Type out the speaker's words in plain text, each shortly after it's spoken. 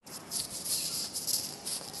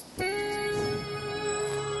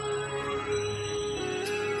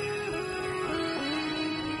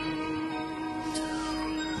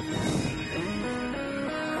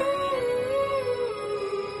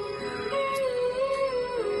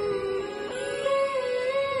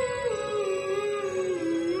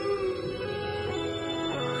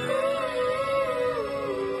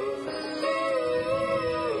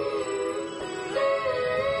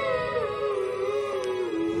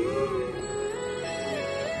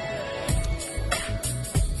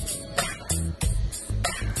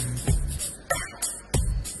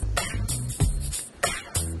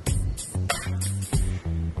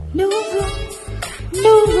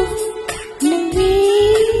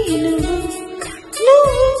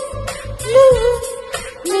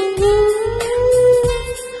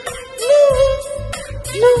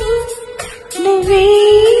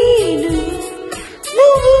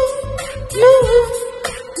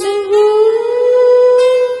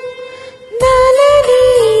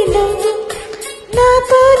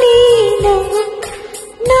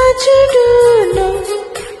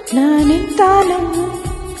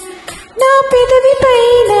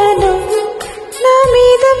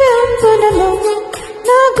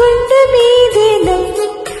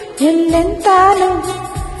ఒళ్ళంతాను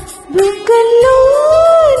బుగ్గల్లో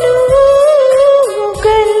నువ్వు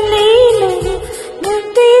ముగ్గల్లేను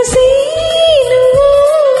ముద్దేసి నువ్వు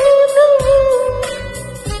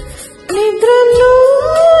నిద్రలో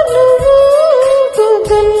నువ్వు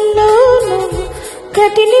బుగ్గల్లో నువ్వు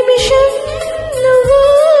ప్రతి నిమిషం నువ్వు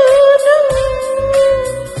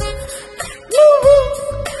నువ్వు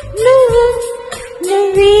నువ్వు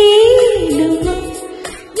నువ్వే నువ్వు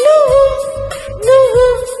నువ్వు నువ్వు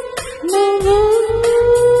నువ్వు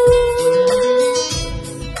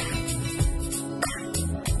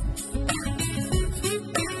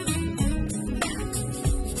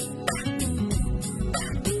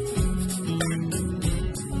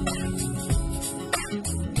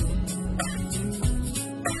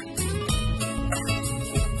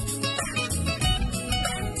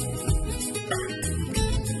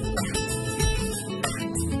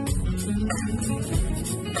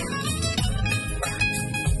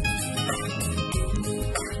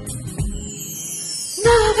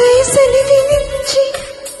నా వయసుని వినించి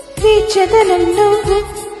వేచదనంలో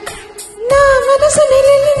నా మనసుని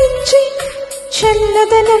నిలిచి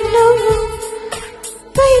చల్లదనంలో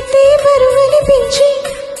పైతే బరువుని పెంచి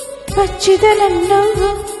పచ్చిదనంలో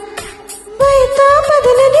బయట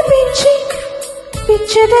పదలని పెంచి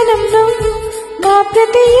పిచ్చదనంలో నా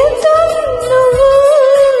ప్రతి యుద్ధం నువ్వు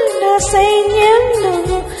నా సైన్యం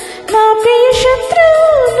నువ్వు నా ప్రియ శత్రువు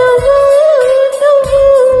నువ్వు నువ్వు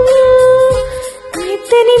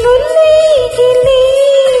నిత్తని ముల్లిగిలి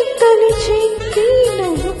తొలిచెక్కి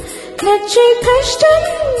నువ్వు నచ్చే కష్టం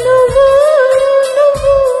నువ్వు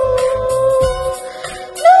నువ్వు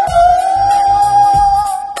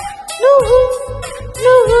నువ్వు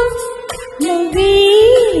నువ్వు నువ్వే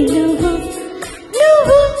నువ్వు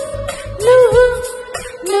నువ్వు నువ్వు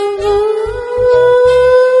నువ్వు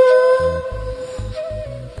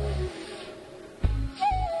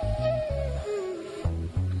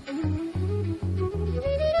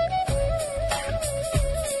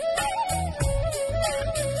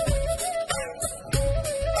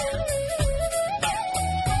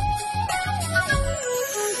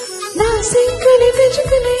నా సింకుని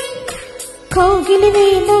తెచ్చుకుని కౌగిలి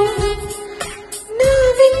వేలో నా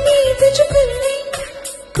వెన్ని తెచ్చుకుని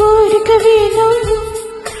కోరిక వేలో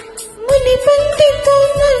ముని పంటితో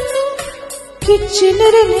నన్ను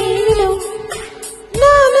కిచ్చినరలేను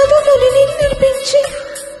నా నదుముని నిన్నర్పించి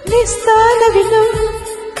నిస్తాన విను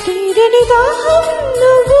తీరని దాహం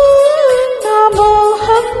నువ్వు నా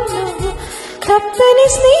మోహం నువ్వు తప్పని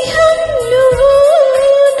స్నేహం నువ్వు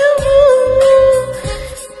నువ్వు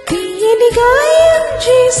తీయని గాయం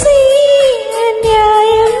చేసి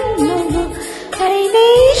అన్యాయం నువ్వు అయిన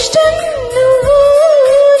ఇష్టం నువ్వు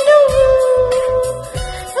నువ్వు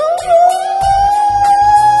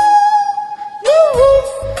నువ్వు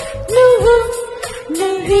నువ్వు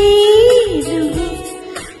నువ్వే నువ్వు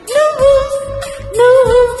నువ్వు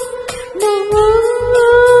నువ్వు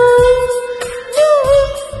నువ్వు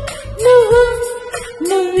నువ్వు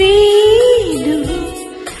నువ్వే నువ్వు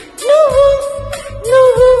నువ్వు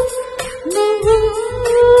నువ్వు నువ్వు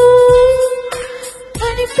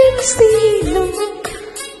అనిపిస్తే నువ్వు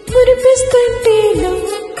మురిపిస్తుంటే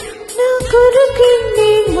నువ్వు నా కొరకండి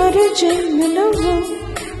మరో జన్మ నువ్వు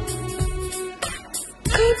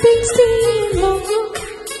కనిపిస్తే నువ్వు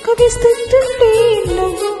కవిస్తుంటే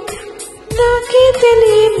నువ్వు నాకే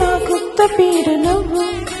తెలియ నా కొత్త పేరు నువ్వు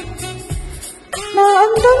నా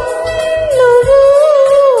అందం నువ్వు